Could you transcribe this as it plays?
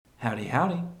Howdy,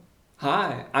 howdy.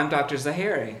 Hi, I'm Dr.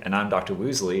 Zahari. And I'm Dr.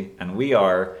 Woosley, and we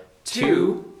are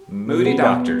Two Moody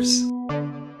Doctors.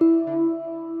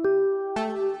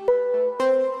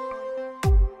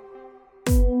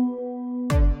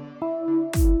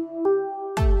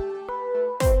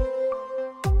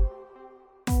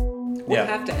 We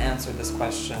have to answer this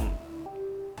question.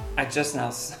 I just now...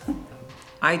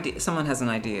 Someone has an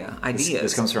idea. Ideas.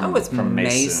 This comes from, it's from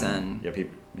Mason. Yeah,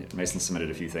 Mason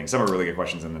submitted a few things. Some are really good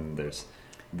questions, and then there's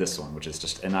this one, which is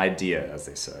just an idea, as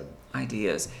they said.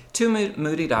 Ideas. Two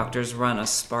Moody Doctors run a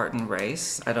Spartan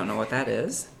race. I don't know what that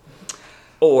is.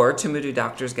 Or two Moody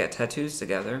Doctors get tattoos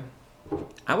together.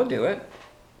 I would do it.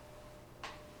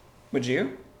 Would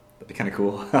you? That'd be kind of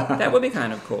cool. That would be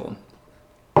kind of cool.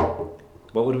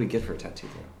 What would we get for a tattoo,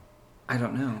 though? I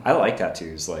don't know. I like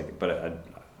tattoos, but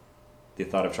the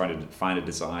thought of trying to find a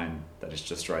design that is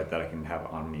just right that I can have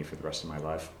on me for the rest of my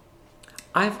life.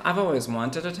 I've always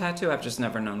wanted a tattoo. I've just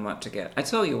never known what to get. I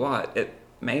tell you what,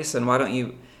 Mason, why don't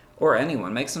you, or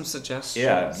anyone, make some suggestions?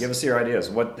 Yeah, give us your ideas.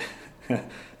 What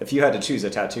if you had to choose a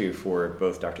tattoo for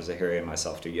both Dr. Zahari and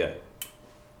myself to get?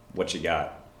 What you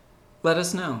got? Let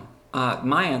us know.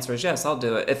 My answer is yes, I'll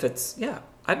do it. If it's,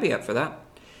 I'd be up for that.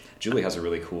 Julie has a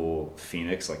really cool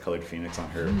phoenix, like colored phoenix on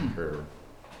her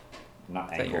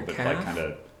not ankle, but calf? like kind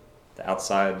of the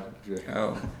outside.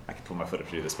 Oh. I could pull my foot up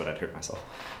to do this, but I'd hurt myself.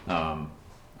 I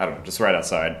don't know, just right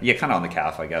outside. Yeah, kind of on the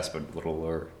calf, I guess, but a little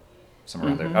lower,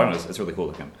 somewhere around there. I don't know, it's really cool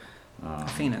looking.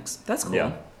 Phoenix. That's cool.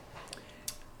 Yeah.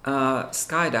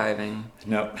 Skydiving.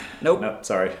 Nope. Nope.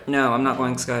 Sorry. No, I'm not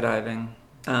going skydiving.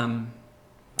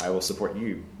 I will support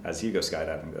you as you go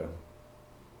skydiving, though.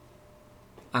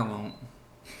 I won't.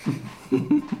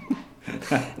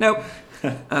 Nope.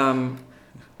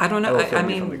 I don't know. I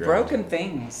mean, broken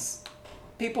things.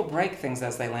 People break things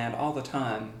as they land all the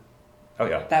time. Oh,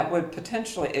 yeah. That would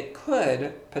potentially,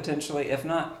 if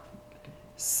not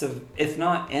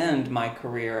end my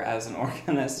career as an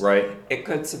organist, right? It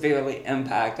could severely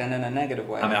impact, and in a negative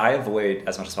way. I mean, I avoid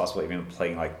as much as possible even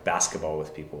playing like basketball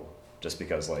with people, just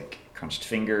because like crunched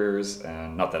fingers,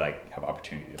 and not that I have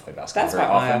opportunity to play basketball. That's very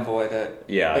why often. I avoid it.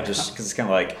 Yeah, just because it's kind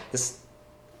of like this.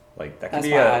 Like that could that's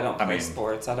be. Why I don't play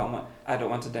sports. I don't want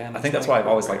to damage. I think that's why I've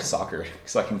always liked soccer,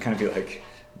 because I can kind of be like,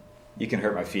 you can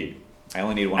hurt my feet. I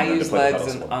only need one of them to play the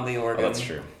pedal sport. On the organ. Oh, that's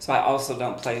true. So I also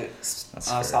don't play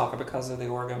soccer because of the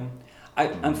organ.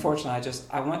 Unfortunately,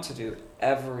 I want to do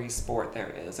every sport there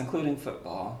is, including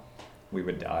football. We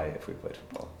would die if we played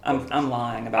football. I'm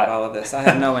lying about all of this. I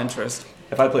have no interest.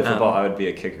 If I played football, I would be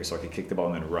a kicker, so I could kick the ball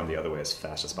and then run the other way as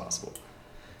fast as possible.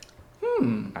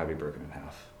 I'd be broken in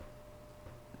half.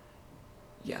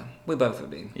 Yeah, we both would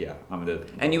be. Yeah,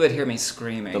 and you would hear me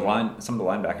screaming. Some of the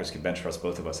linebackers could bench press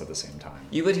both of us at the same time.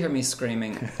 You would hear me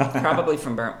screaming, probably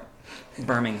from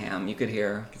Birmingham. You could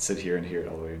hear. I could sit here and hear it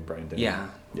all the way in Brighton. Yeah,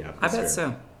 I bet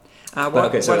so.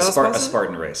 So a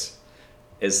Spartan race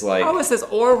is like. Oh, it says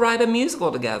or write a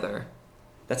musical together.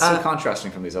 That's so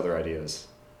contrasting from these other ideas.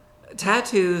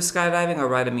 Tattoo, skydiving, or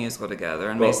write a musical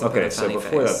together. And Mason put a funny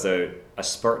before face. that, though, a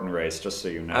Spartan race, just so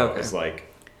you know, is like.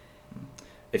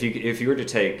 If you were to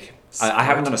take... I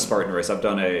haven't done a Spartan race. I've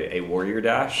done a warrior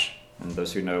dash. And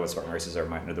those who know what Spartan races are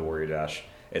might know the warrior dash.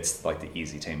 It's like the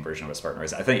easy, tame version of a Spartan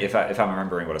race. I think if I'm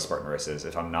remembering what a Spartan race is,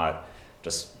 if I'm not,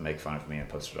 just make fun of me and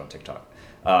post it on TikTok.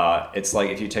 It's like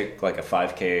if you take like a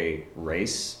 5K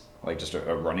race, like just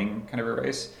a running kind of a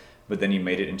race, but then you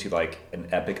made it into like an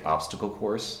epic obstacle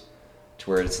course to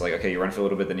where it's like, okay, you run for a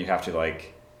little bit, then you have to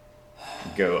like...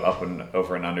 go up and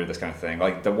over and under, this kind of thing.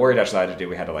 Like the warrior dash that I had to do,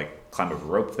 we had to like climb over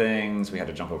rope things, we had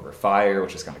to jump over a fire,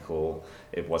 which is kind of cool.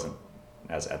 It wasn't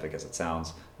as epic as it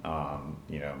sounds.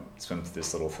 Swim through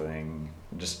this little thing.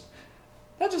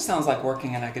 That just sounds like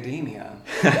working in academia.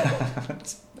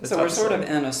 So we're sort of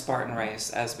in a Spartan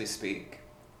race as we speak.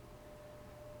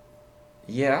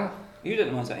 Yeah. You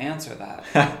didn't want to answer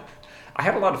that. I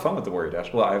have a lot of fun with the warrior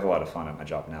dash. Well, I have a lot of fun at my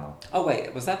job now. Oh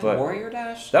wait, was that the warrior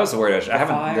dash? That was the warrior dash. I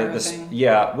haven't.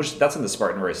 Which that's in the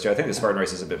Spartan race too. I think the Spartan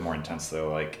race is a bit more intense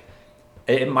though. Like,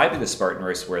 it might be the Spartan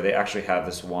race where they actually have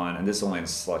this one, and this is only in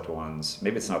select ones.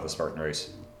 Maybe it's not the Spartan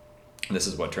race. This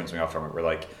is what turns me off from it. Where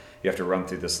like you have to run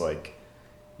through this like,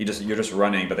 you're just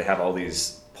running, but they have all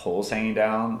these poles hanging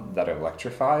down that are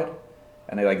electrified.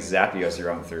 And they like zap you as you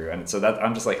run through, and so that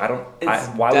I'm just like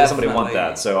why would somebody want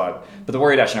that? But the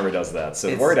warrior dash never does that. So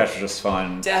the warrior dash was just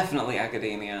fun. Definitely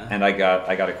academia. And I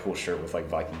got a cool shirt with like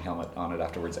Viking helmet on it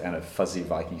afterwards, and a fuzzy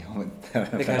Viking helmet.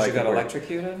 Because you got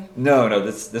electrocuted? No.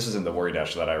 This was in the warrior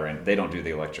dash that I ran. They don't do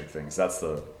the electric things. That's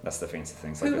the fancy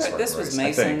things. Like this was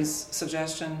Mason's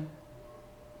suggestion.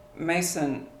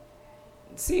 Mason,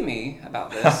 see me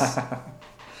about this.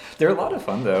 They're a lot of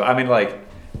fun though. I mean, like,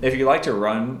 if you like to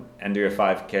run and do a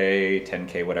 5K,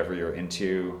 10K, whatever you're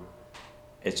into,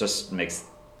 it just makes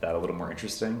that a little more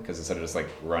interesting because instead of just like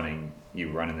running, you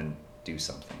run and then do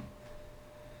something.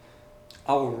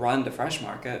 I'll run to Fresh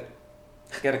Market,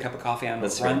 get a cup of coffee, and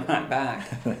run right back.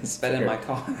 Spit in my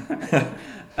car.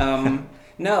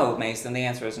 No, Mason, the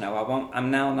answer is no. I won't. I'm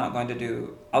now not going to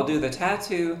do... I'll do the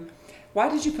tattoo. Why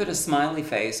did you put a smiley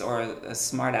face or a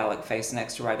smart aleck face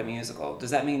next to write a musical?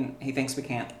 Does that mean he thinks we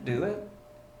can't do it?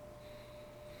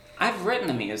 I've written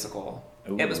a musical.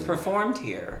 Ooh. It was performed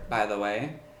here, by the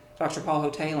way. Dr. Paul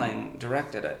Hoteling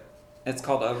directed it. It's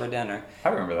called Over Dinner. I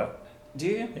remember that. Do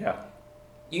you? Yeah.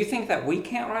 You think that we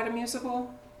can't write a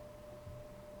musical?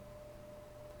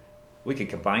 We could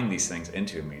combine these things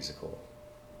into a musical.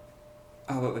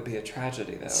 Oh, it would be a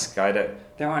tragedy, though. Skydiving.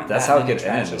 There aren't. That's that how it could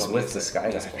end, is with the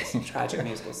skydiving. Tragic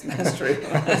musicals. That's true.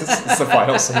 It's the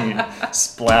final scene.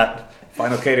 Splat.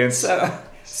 Final cadence. So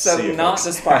not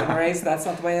the Spartan race. That's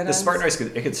not the way it ends. The Spartan race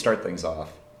could start things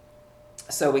off.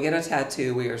 So we get a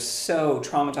tattoo. We are so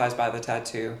traumatized by the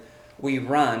tattoo. We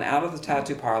run out of the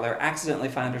tattoo parlor, accidentally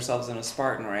find ourselves in a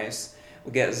Spartan race.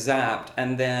 We get zapped,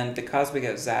 and then because we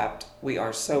get zapped, we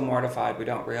are so mortified we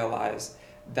don't realize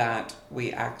that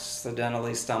we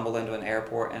accidentally stumble into an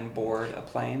airport and board a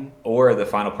plane. Or the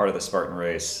final part of the Spartan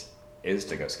race is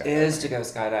to go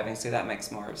skydiving. See, that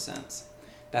makes more sense.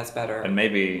 That's better. And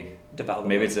maybe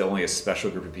it's only a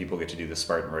special group of people get to do the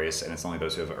Spartan race, and it's only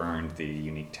those who have earned the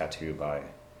unique tattoo by...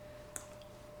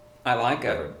 I like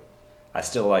it. I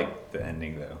still like the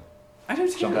ending, though. I do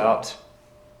too. Jump out.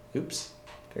 Oops.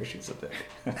 Parachute's up there.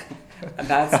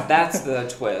 That's the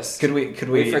twist. Could we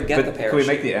forget the parachute? Could we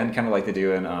make the end kind of like they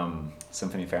do in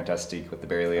Symphony Fantastique with the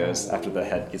Berlioz? After the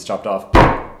head gets chopped off,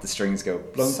 the strings go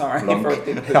blunk, Sorry blunk. for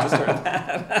people who just heard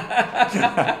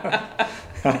that.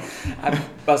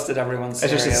 I've busted everyone's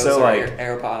stereos it's just so or like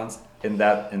AirPods. In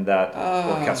that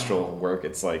orchestral work,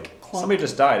 it's like clunk. Somebody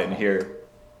just died and you hear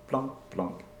blunk,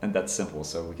 blunk. And that's simple,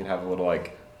 so we could have a little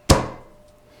like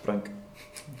blunk.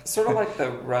 Sort of like the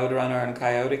Roadrunner and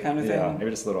Coyote kind of thing. Yeah,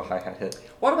 maybe just a little hi-hat hit.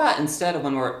 What about instead of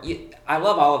I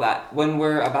love all of that. When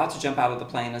we're about to jump out of the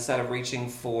plane, instead of reaching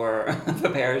for the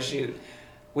parachute,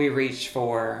 we reach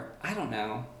for, I don't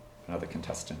know. Another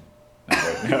contestant. A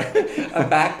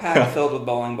backpack filled with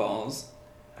bowling balls.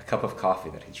 A cup of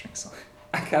coffee that he drinks on.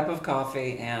 A cup of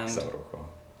coffee and so cool.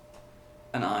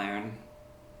 An iron.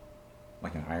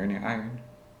 Like an iron?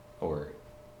 Or...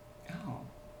 Oh.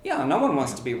 Yeah, no one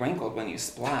wants to be wrinkled when you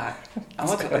splat.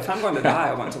 If I'm going to die,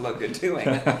 I want to look good doing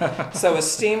it. So a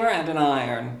steamer and an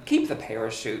iron. Keep the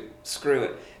parachute. Screw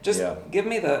it. Just give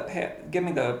me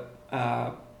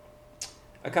a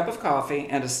cup of coffee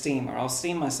and a steamer. I'll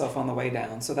steam myself on the way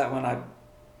down so that when I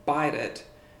bite it,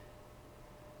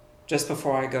 just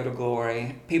before I go to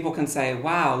glory, people can say,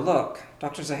 "Wow, look,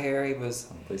 Dr. Zahari was."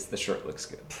 At least the shirt looks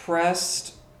good.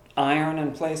 Pressed iron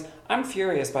in place. I'm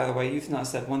furious, by the way. You've not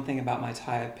said one thing about my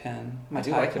tie pin. I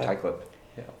do like the tie clip.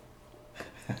 Yeah.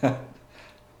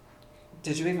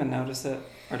 Did you even notice it,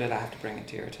 or did I have to bring it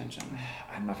to your attention?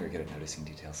 I'm not very good at noticing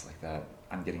details like that.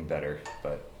 I'm getting better,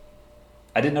 but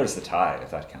I did notice the tie,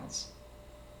 if that counts.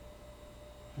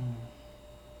 Do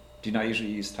you not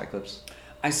usually use tie clips?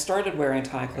 I started wearing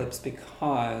tie clips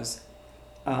because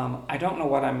I don't know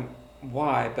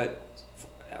why, but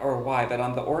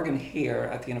on the organ here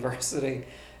at the university,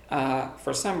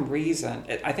 for some reason,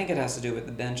 I think it has to do with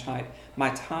the bench height, my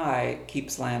tie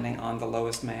keeps landing on the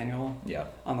lowest manual. Yeah.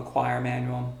 On the choir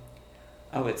manual.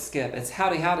 Oh, it's Skip. It's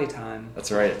howdy time.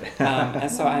 That's right. And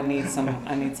so I need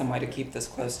some way to keep this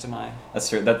close to my... That's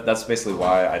true. That's basically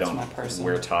why I don't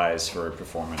wear ties for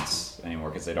performance anymore,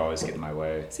 because they'd always get in my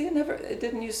way. See, it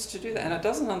didn't used to do that, and it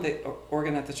doesn't on the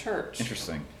organ at the church.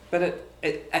 Interesting. But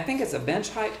I think it's a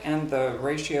bench height and the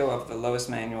ratio of the lowest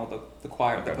manual, the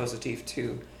choir, the positive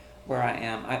to where I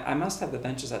am. I must have the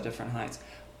benches at different heights.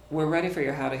 We're ready for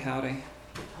your howdy.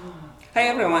 Hey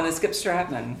everyone, it's Skip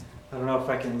Stratman. I don't know if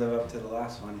I can live up to the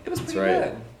last one. It was pretty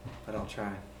good. But I'll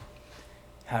try.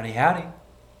 Howdy.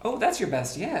 Oh, that's your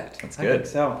best yet. That's good. I think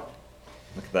so.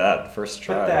 Look at that. First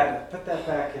try. Put that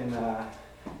back and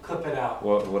clip it out.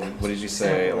 What did you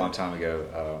say a long time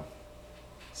ago?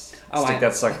 Stick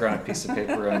that sucker on a piece of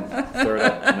paper and throw it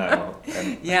up? No.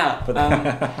 Yeah.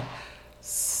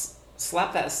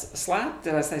 Slap that. Slap?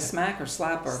 Did I say smack or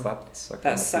slap? Or slap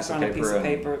that sucker on a piece of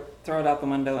paper, throw it out the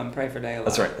window, and pray for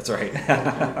daylight. That's right.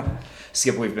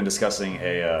 Skip, we've been discussing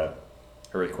a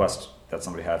request that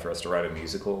somebody had for us to write a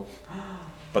musical.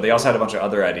 But they also had a bunch of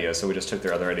other ideas, so we just took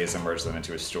their other ideas and merged them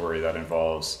into a story that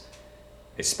involves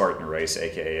a Spartan race,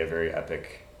 aka a very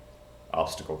epic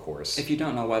obstacle course. If you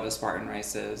don't know what a Spartan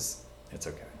race is, it's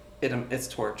okay. It's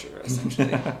torture,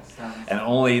 essentially. And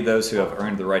only those who have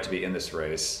earned the right to be in this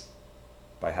race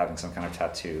by having some kind of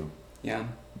tattoo Yeah.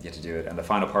 get to do it. And the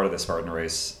final part of the Spartan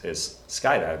race is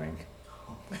skydiving.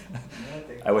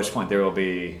 At which point there will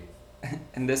be...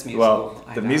 In this musical, Well,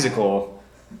 the musical,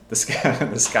 the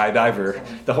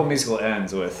skydiver, the whole musical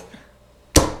ends with...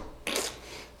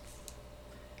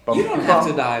 You don't have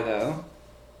to die, though.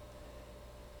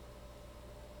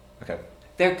 Okay.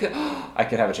 There could... I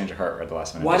could have a change of heart right at the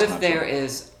last minute. What That's if not there true.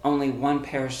 is only one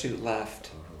parachute left,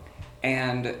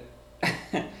 and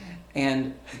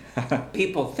and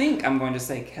people think I'm going to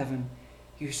say, Kevin,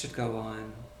 you should go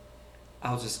on.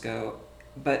 I'll just go.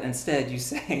 But instead you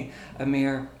say,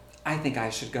 Amir, I think I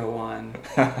should go on.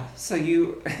 So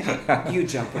you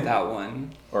jump without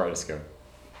one. Or I just go.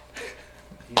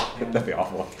 That'd be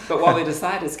awful. But what we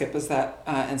decided, Skip, is that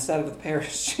instead of the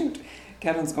parachute,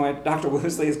 Dr.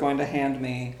 Woosley is going to hand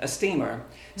me a steamer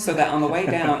so that on the way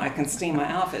down I can steam my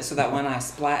outfit so that when I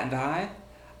splat and die,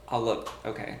 I'll look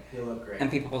okay. You look great. And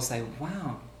people will say,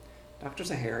 wow, Dr.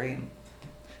 Zahari,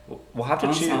 We'll have to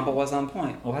ensemble was on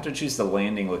point. We'll have to choose the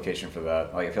landing location for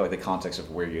that. Like I feel like the context of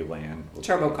where you land.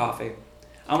 Turbo coffee.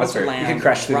 I want That's to fair. land You can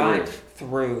crash through the right roof.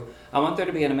 through. I want there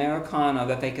to be an Americano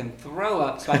that they can throw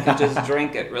up so I can just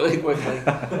drink it really quickly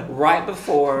right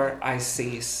before I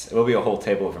cease. It will be a whole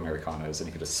table of Americanos, and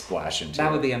you could just splash into That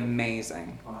it. would be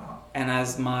amazing. Wow. And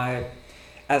as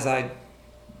I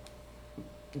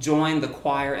join the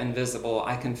choir invisible,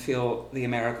 I can feel the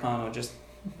Americano just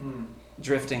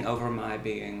drifting over my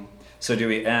being. So do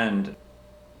we end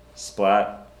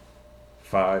splat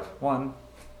 5 1?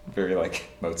 Very like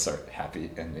Mozart happy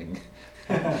ending.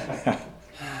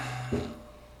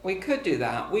 We could do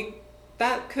that.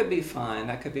 That could be fine.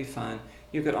 That could be fun.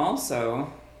 You could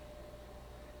also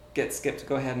get Skip to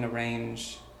go ahead and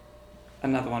arrange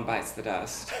Another One Bites the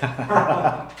Dust.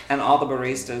 And all the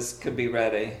baristas could be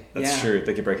ready. That's true.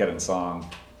 They could break out in song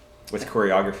with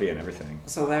choreography and everything.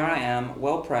 So there I am,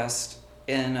 well pressed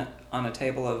on a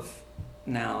table of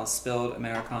now spilled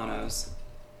Americanos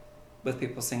with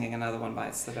people singing Another One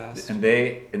Bites the Dust. And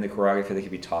they, in the choreography, they could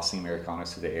be tossing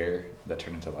Americanos through the air that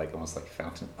turn into like almost like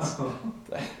fountains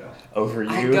over you.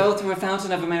 I go through a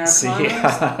fountain of Americanos. See,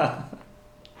 yeah.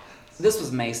 This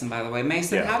was Mason, by the way.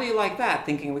 Mason, Yeah. how do you like that,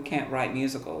 thinking we can't write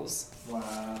musicals?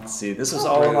 Wow. See, this was So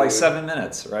all in like rude. 7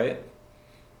 minutes, right?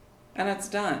 And it's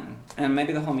done. And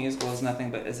maybe the whole musical is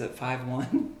nothing but, is it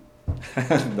 5-1?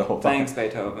 The whole time. Thanks,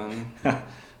 Beethoven.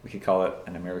 We could call it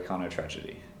an Americano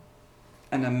tragedy.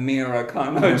 An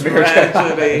Amiricano An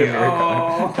tragedy.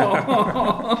 Amiricano.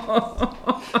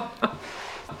 Oh.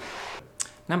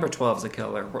 Number 12 is a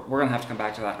killer. We're going to have to come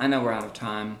back to that. I know we're out of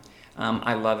time.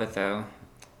 I love it, though.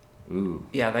 Ooh.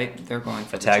 Yeah, they're going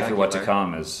for A the tag for what to jugular.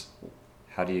 come is,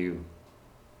 how do you,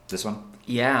 this one?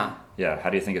 Yeah. Yeah, how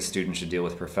do you think a student should deal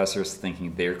with professors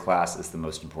thinking their class is the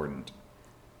most important?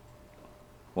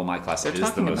 Well, my class They're is the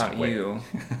talking most about important.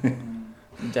 you.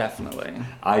 Definitely.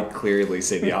 I clearly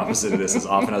say the opposite of this as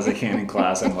often as I can in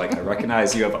class. I'm like, I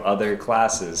recognize you have other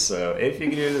classes, so if you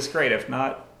can do this, great. If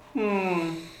not,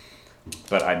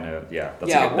 But I know, yeah,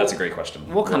 that's a great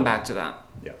question. We'll come back to that.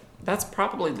 Yeah. That's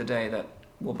probably the day that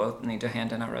we'll both need to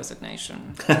hand in our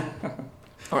resignation.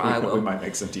 Or I will. We might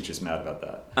make some teachers mad about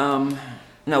that.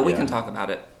 No, we Yeah. can talk about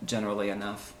it generally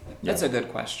enough. That's Yeah. a good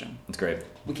question. It's great.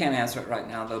 We can't answer it right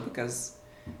now, though, because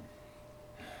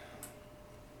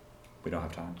We don't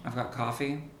have time. I've got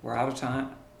coffee. We're out of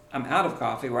time. I'm out of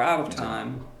coffee. We're out of Me too.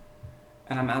 time.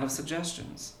 And I'm out of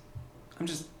suggestions. I'm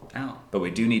just out. But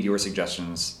we do need your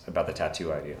suggestions about the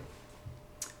tattoo idea.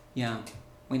 Yeah.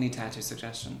 We need tattoo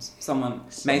suggestions.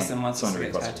 Mason wants us someone to get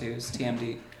requested. tattoos.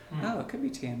 TMD. Oh, it could be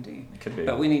TMD. It could be.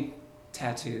 But we need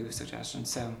tattoo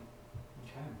suggestions, so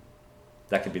Okay.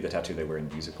 That could be the tattoo they wear in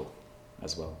the musical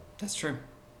as well. that's true.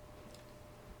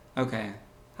 Okay.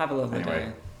 Have a lovely Anyway.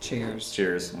 day. Cheers.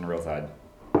 Cheers and Real Tide.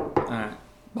 All right.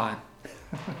 Bye.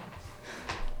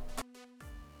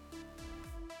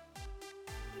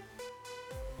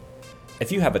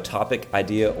 If you have a topic,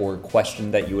 idea, or question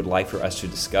that you would like for us to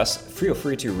discuss, feel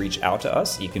free to reach out to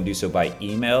us. You can do so by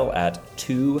email at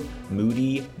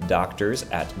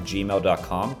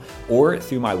 2moodydoctors@gmail.com or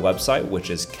through my website, which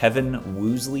is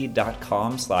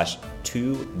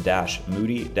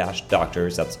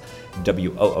kevinwoosley.com/2-moody-doctors. That's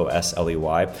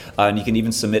WOOSLEY. And you can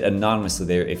even submit anonymously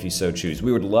there if you so choose.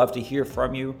 We would love to hear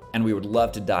from you, and we would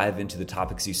love to dive into the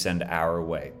topics you send our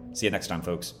way. See you next time,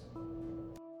 folks.